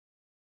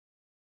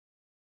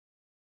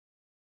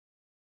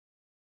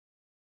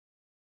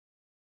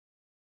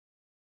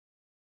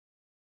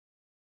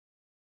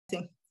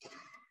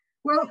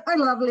Well, I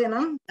love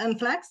linen and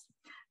flax,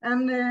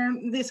 and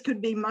this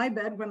could be my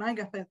bed when I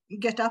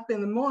get up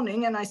in the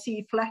morning and I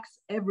see flax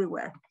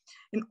everywhere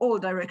in all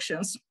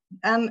directions.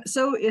 And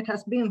so it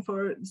has been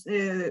for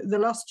the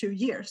last 2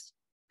 years.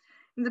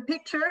 In the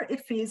picture,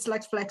 it feels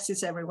like flax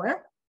is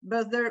everywhere,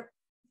 but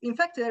in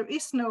fact, there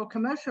is no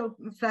commercial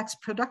flax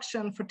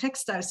production for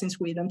textiles in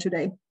Sweden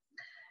today.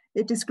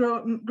 It is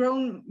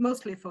grown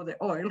mostly for the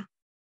oil.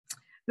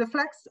 The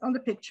flax on the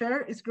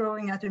picture is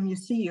growing at a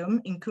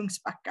museum in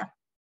Kungsbacka.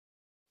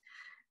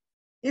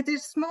 It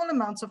is small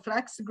amounts of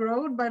flax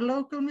grown by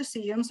local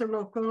museums or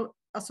local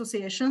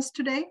associations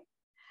today.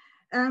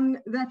 And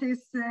that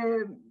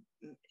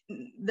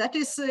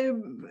is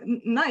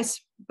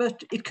nice,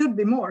 but it could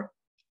be more.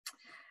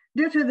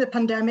 Due to the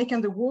pandemic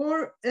and the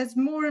war, it's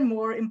more and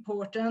more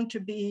important to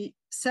be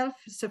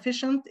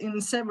self-sufficient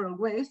in several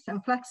ways,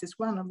 and flax is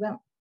one of them.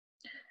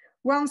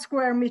 1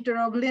 square meter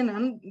of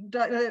linen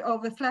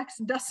of the flax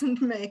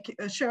doesn't make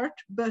a shirt,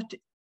 but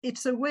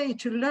it's a way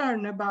to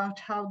learn about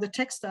how the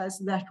textiles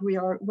that we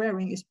are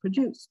wearing is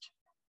produced.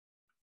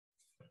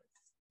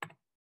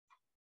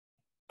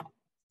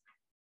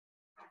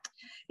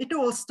 It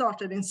all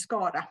started in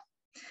Skara.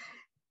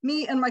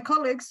 Me and my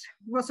colleagues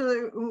was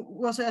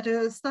at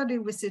a study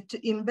visit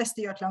in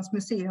Västergötlands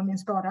Museum in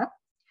Skara.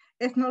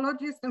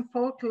 Ethnologist and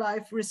folk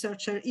life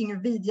researcher Inger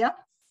Vidja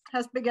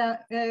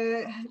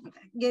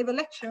gave a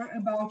lecture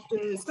about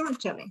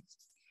storytelling.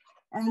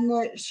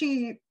 And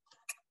she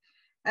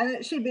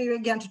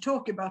began to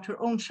talk about her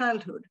own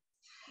childhood.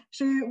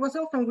 She was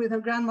often with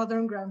her grandmother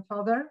and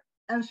grandfather,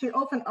 and she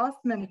often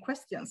asked many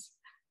questions.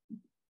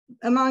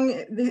 Among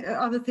the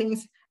other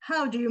things,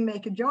 how do you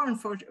make a yarn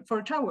for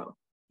a towel?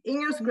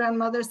 Inger's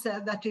grandmother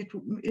said that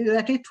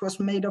it was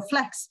made of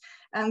flax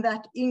and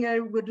that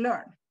Inger would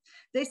learn.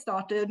 They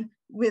started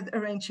with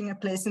arranging a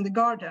place in the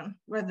garden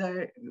where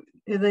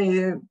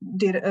they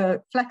did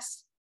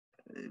flax,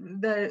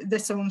 the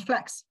sewn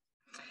flax.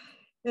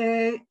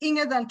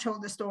 Inger then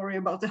told the story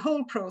about the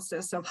whole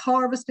process of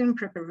harvesting,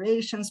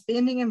 preparation,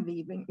 spinning and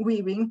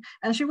weaving,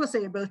 and she was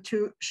able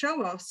to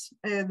show us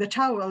the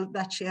towel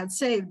that she had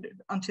saved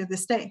until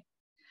this day.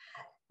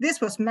 This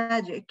was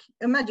magic,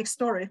 a magic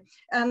story.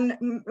 And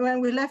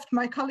when we left,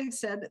 my colleague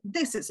said,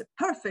 this is a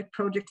perfect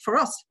project for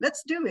us,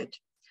 let's do it.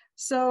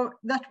 So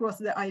that was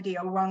the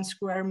idea of 1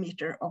 square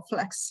meter of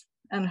flax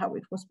and how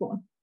it was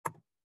born.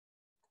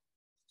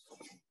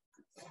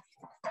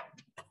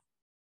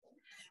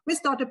 We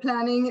started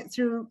planning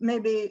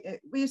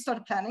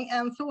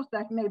and thought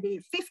that maybe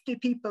 50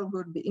 people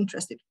would be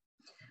interested.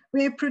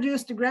 We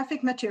produced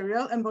graphic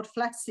material and bought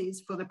flax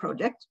seeds for the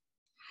project.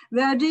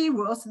 The idea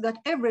was that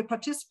every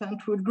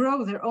participant would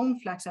grow their own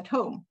flax at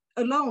home,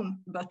 alone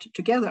but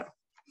together.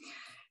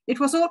 It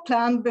was all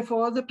planned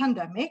before the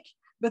pandemic,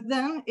 but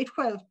then it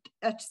felt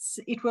as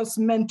it was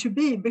meant to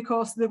be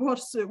because there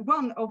was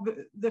one of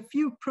the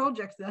few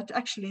projects that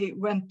actually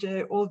went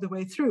all the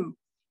way through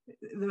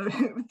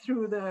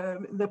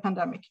the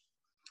pandemic.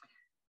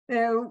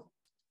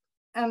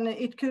 And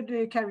it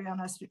could carry on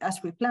as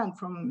we planned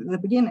from the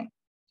beginning.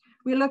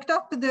 We looked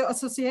up the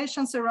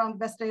associations around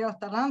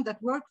Västergötland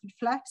that worked with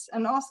flax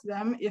and asked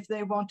them if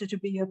they wanted to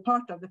be a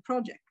part of the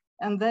project,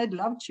 and they'd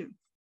love to.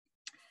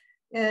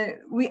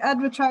 We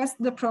advertised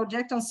the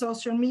project on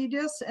social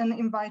medias and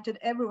invited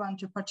everyone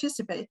to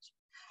participate.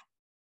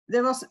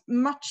 There was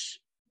much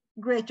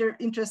greater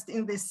interest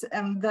in this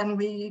than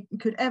we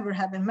could ever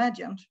have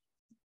imagined.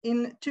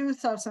 In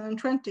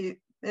 2020,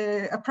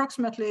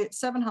 approximately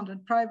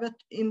 700 private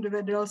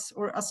individuals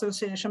or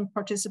associations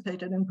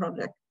participated in the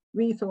project.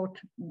 We thought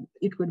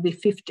it would be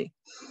 50.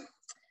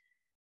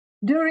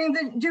 During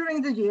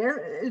the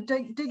year,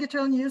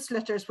 digital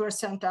newsletters were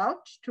sent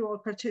out to all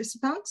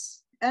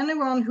participants.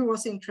 Anyone who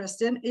was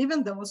interested,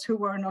 even those who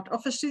were not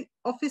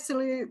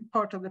officially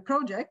part of the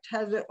project,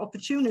 had the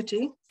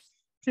opportunity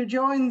to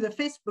join the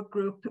Facebook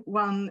group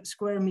 1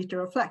 square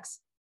meter of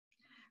flax.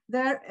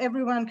 There,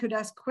 everyone could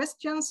ask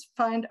questions,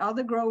 find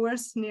other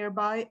growers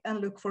nearby,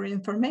 and look for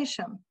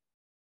information.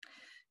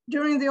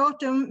 During the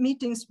autumn,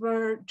 meetings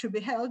were to be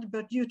held,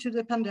 but due to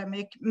the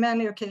pandemic,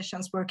 many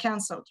occasions were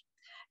cancelled.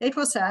 It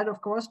was sad,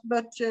 of course,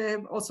 but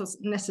also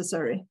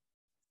necessary.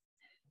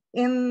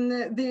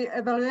 In the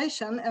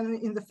evaluation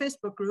and in the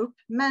Facebook group,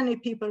 many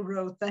people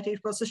wrote that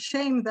it was a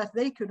shame that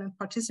they couldn't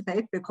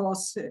participate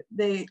because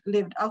they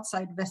lived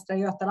outside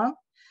Västergötland,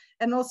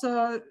 and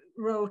also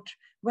wrote,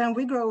 when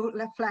we grow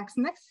flax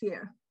next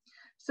year.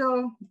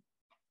 So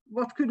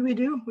what could we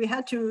do? We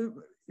had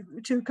to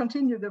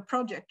continue the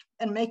project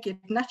and make it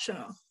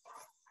national.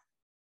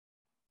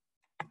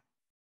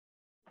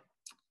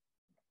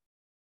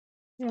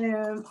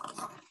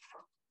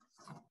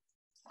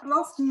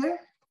 Last year,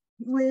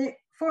 we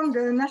formed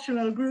a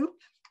national group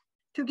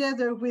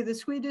together with the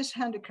Swedish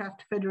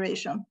Handicraft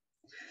Federation.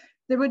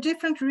 There were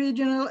different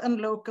regional and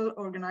local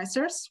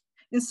organizers.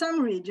 In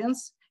some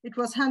regions, it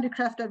was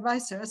handicraft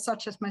advisors,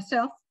 such as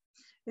myself,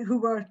 who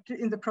worked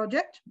in the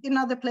project. In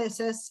other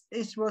places,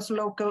 it was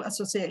local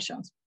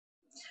associations.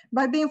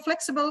 By being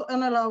flexible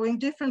and allowing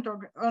different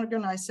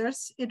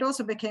organizers, it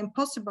also became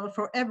possible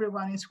for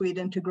everyone in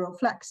Sweden to grow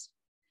flax.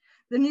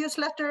 The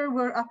newsletter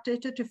were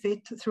updated to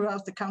fit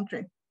throughout the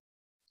country.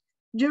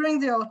 During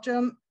the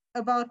autumn,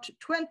 about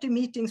 20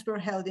 meetings were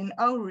held in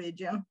our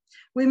region.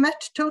 We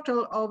met a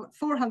total of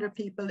 400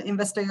 people in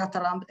Västra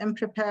Götaland and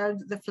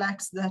prepared the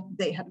flax that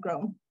they had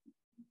grown.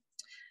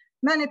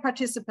 Many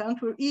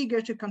participants were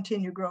eager to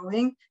continue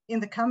growing in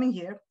the coming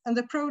year, and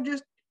the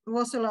project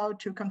was allowed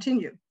to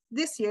continue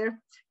this year,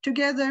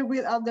 together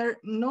with other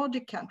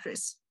Nordic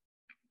countries.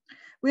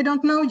 We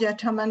don't know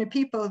yet how many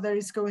people there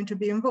is going to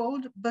be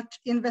involved, but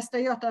in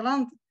Västra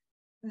Götaland,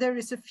 there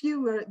is a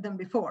fewer than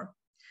before.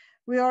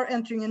 We are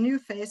entering a new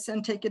phase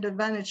and taking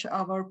advantage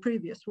of our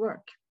previous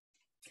work.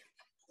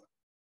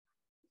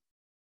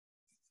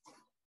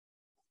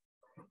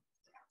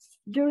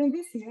 During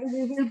this year,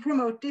 we will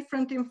promote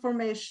different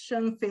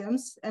information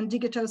films and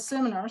digital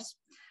seminars,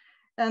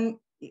 and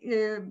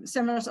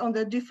seminars on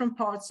the different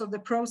parts of the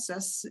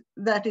process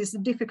that is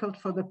difficult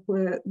for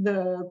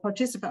the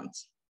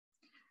participants.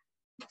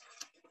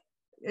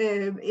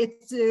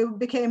 It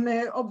became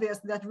obvious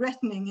that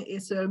retaining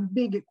is a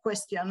big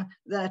question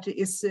that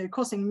is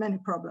causing many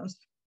problems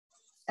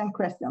and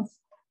questions.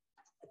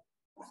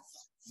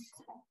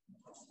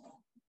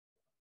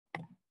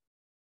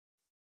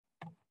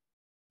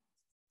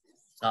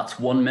 That's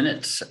 1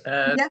 minute,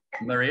 yeah.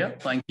 Maria,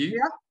 thank you.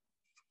 Yeah.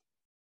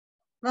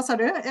 Vad sa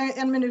du?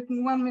 1 minute,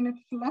 1 minute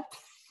left.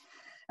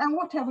 And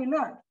what have we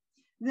learned?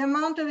 The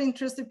amount of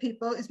interested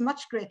people is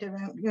much greater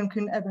than you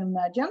can ever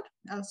imagine,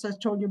 as I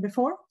told you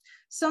before.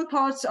 Some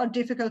parts are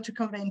difficult to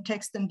convey in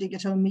text and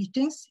digital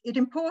meetings. It's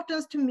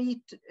important to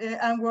meet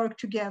and work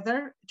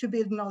together to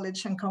build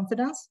knowledge and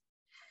confidence.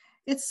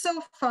 It's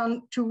so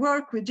fun to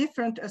work with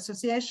different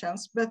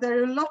associations, but there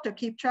are a lot to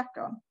keep track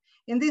on.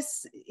 In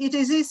this, it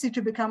is easy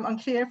to become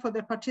unclear for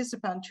the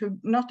participant who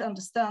not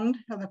understand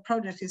how the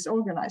project is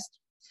organized.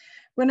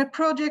 When a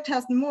project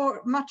has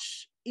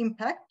much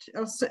impact,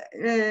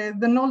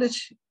 the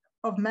knowledge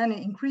of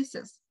many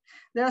increases.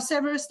 There are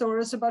several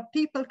stories about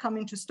people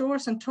coming to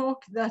stores and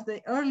talk that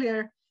they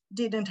earlier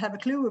didn't have a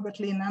clue about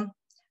linen,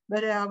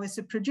 but how it's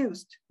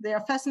produced. They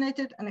are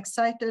fascinated and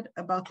excited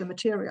about the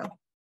material.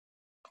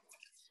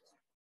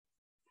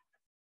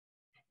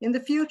 In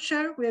the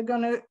future, we're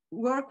going to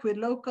work with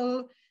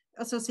local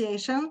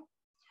association,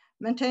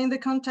 maintain the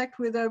contact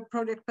with the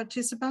project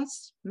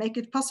participants, make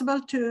it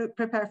possible to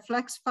prepare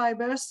flax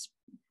fibers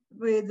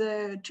with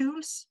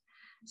tools,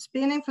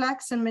 spinning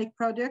flax and make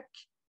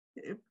product,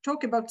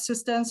 talk about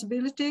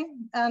sustainability,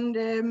 and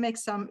make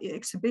some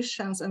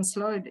exhibitions and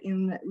slide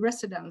in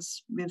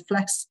residence with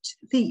flax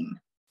theme.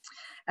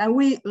 And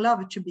we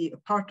love to be a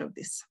part of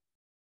this.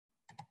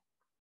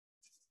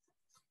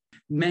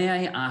 May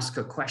I ask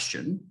a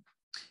question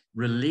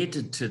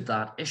related to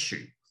that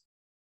issue?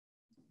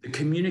 The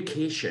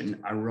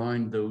communication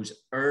around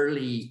those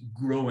early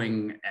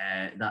growing,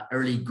 that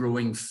early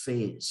growing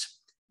phase,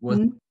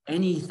 was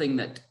anything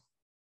that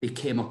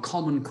became a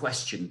common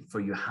question for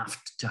you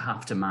to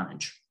have to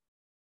manage?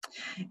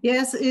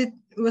 Yes, it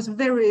was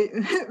very,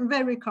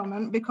 very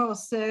common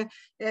because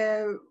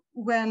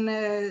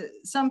when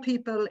some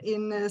people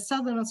in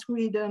southern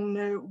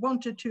Sweden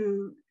wanted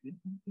to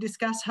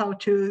discuss how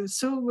to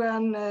sow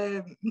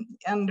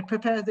and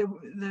prepare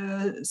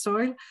the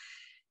soil,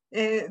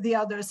 the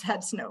others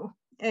had snow.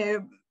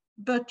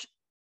 But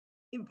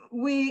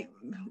we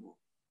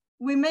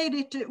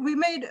made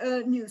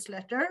a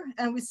newsletter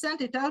and we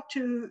sent it out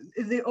to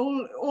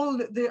all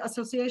the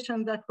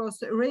association that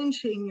was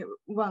arranging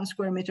 1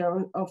 square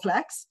meter of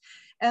flax,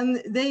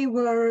 and they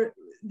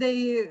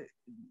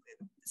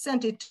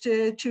sent it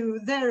to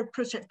their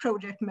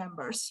project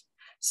members.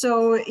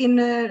 So in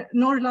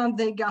Norrland,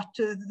 they got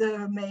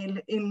the mail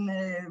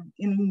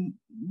in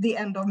the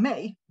end of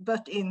May,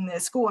 but in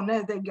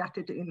Skåne, they got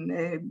it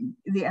in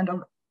the end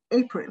of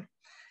April.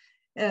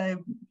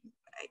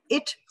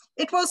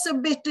 It was a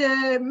bit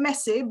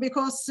messy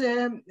because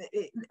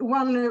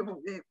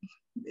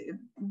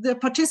the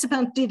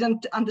participant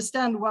didn't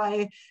understand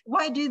why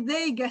did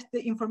they get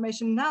the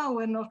information now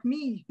and not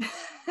me.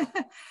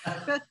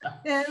 But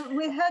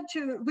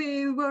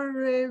we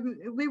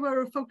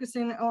were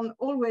focusing on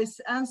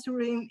always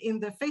answering in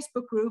the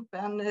Facebook group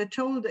and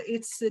told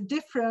it's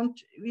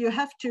different. You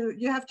have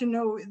to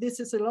know this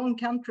is a long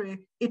country.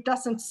 It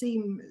doesn't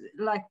seem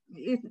like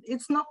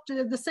it's not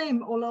the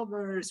same all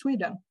over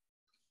Sweden.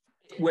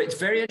 Well, it's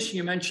very interesting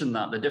you mentioned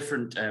that, the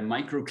different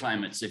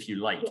microclimates, if you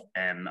like,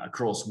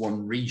 across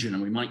one region,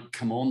 and we might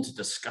come on to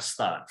discuss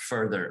that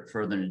further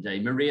in the day.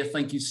 Maria,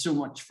 thank you so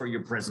much for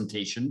your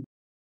presentation.